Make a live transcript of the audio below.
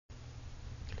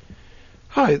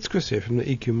Hi, it's Chris here from the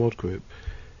EQ Mod Group.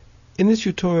 In this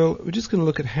tutorial, we're just going to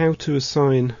look at how to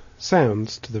assign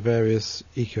sounds to the various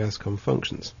EQASCOM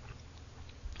functions.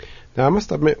 Now, I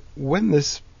must admit, when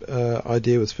this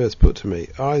idea was first put to me,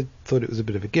 I thought it was a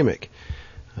bit of a gimmick.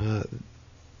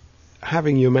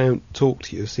 Having your mount talk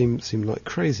to you seemed like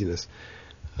craziness.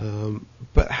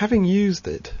 But having used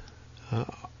it,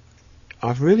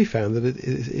 I've really found that it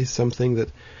is something that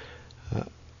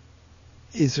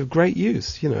is of great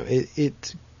use. You know,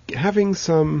 it having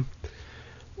some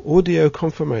audio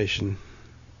confirmation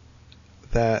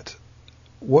that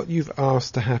what you've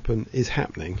asked to happen is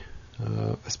happening,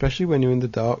 especially when you're in the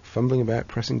dark, fumbling about,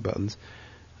 pressing buttons,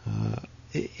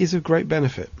 it is a great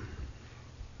benefit.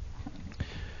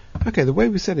 Okay, the way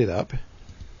we set it up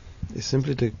is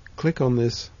simply to click on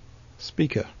this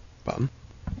speaker button,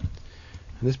 and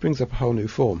this brings up a whole new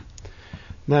form.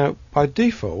 Now, by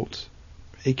default,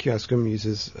 EQASCOM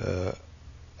uses a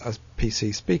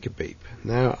PC speaker beep.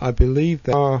 Now, I believe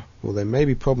there may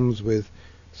be problems with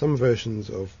some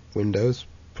versions of Windows,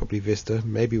 probably Vista,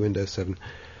 maybe Windows 7,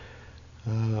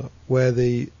 where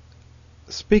the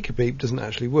speaker beep doesn't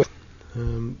actually work.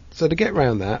 So to get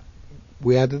around that,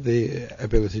 we added the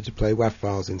ability to play WAV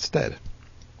files instead.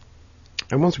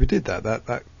 And once we did that,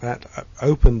 that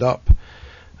opened up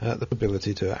the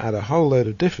ability to add a whole load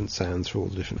of different sounds for all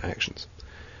the different actions.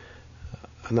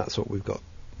 And that's what we've got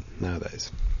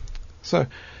nowadays. So,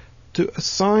 to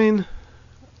assign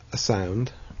a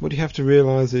sound, what you have to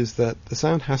realize is that the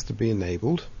sound has to be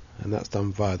enabled, and that's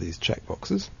done via these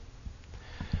checkboxes.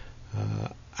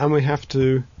 And we have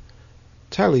to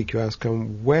tell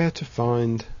EQASCOM where to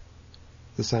find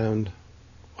the sound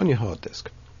on your hard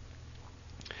disk.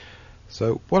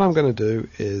 So what I'm going to do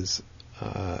is,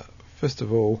 first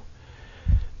of all,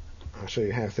 I'll show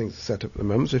you how things are set up at the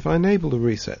moment. So if I enable the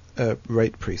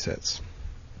rate presets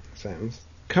sounds,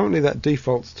 currently that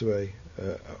defaults to a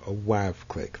WAV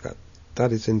click.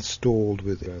 That is installed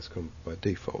with EQASCOM by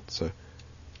default. So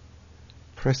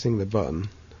pressing the button,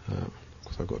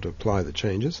 because I've got to apply the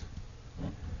changes,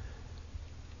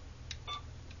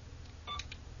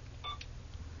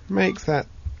 makes that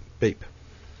beep.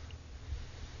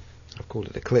 I've called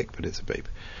it a click, but it's a beep.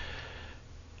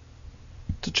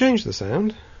 To change the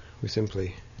sound, we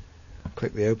simply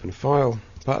click the Open File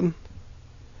button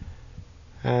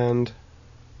and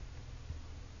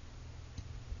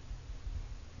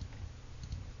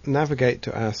navigate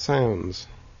to our Sounds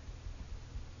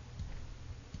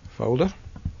folder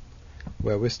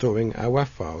where we're storing our WAV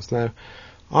files. Now,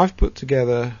 I've put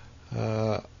together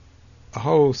a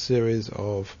whole series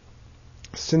of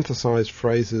synthesized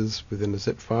phrases within a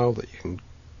zip file that you can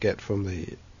get from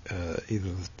the either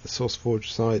the SourceForge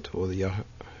site or the Yahoo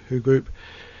group,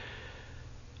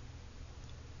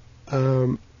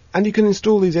 and you can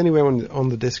install these anywhere on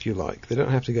the disk you like. They don't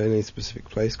have to go in any specific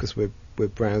place because we're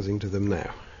browsing to them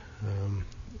now.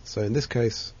 So in this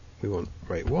case, we want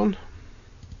rate 1,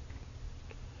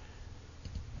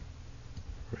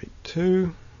 rate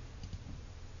 2,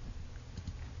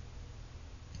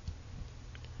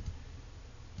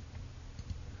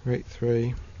 rate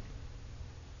 3,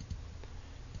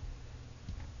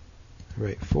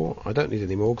 rate 4. I don't need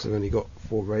any more because I've only got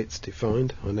 4 rates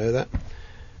defined. I know that.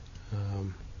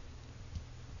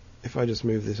 If I just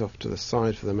move this off to the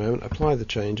side for the moment, apply the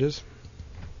changes.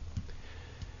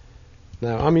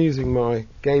 Now I'm using my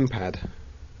gamepad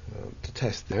to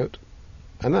test it out,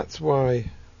 and that's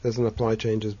why there's an apply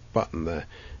changes button there.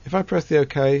 If I press the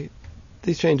OK,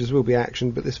 these changes will be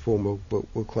actioned, but this form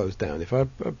will close down. If I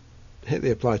hit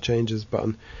the apply changes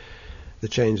button, the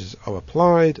changes are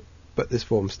applied, but this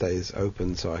form stays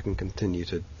open so I can continue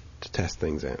to test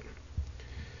things out.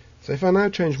 So if I now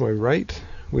change my rate,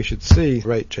 we should see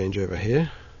rate change over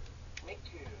here,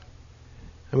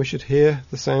 and we should hear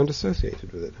the sound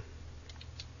associated with it.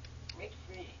 Rate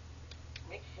 3,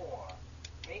 rate 4,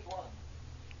 rate 1.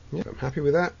 Yep, I'm happy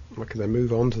with that. I can then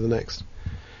move on to the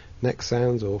next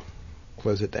sounds or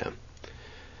close it down.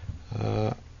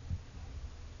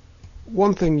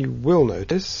 One thing you will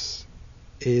notice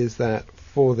is that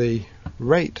for the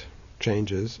rate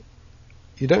changes,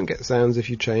 you don't get sounds if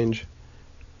you change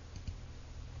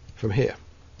from here.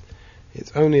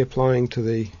 It's only applying to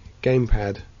the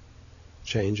gamepad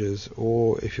changes,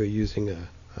 or if you're using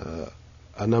a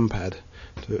numpad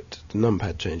to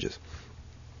numpad changes.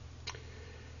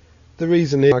 The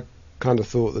reason is I kind of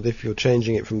thought that if you're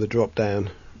changing it from the drop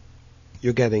down,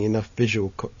 you're getting enough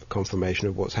visual confirmation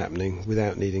of what's happening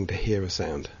without needing to hear a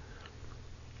sound.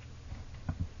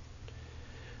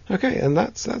 Okay, and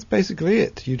that's basically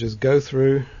it. You just go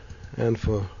through, and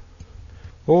for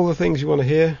all the things you want to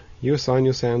hear, you assign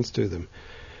your sounds to them.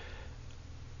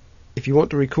 If you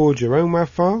want to record your own WAV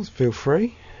files, feel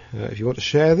free. If you want to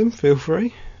share them, feel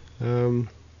free. And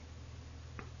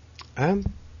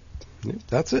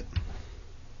that's it.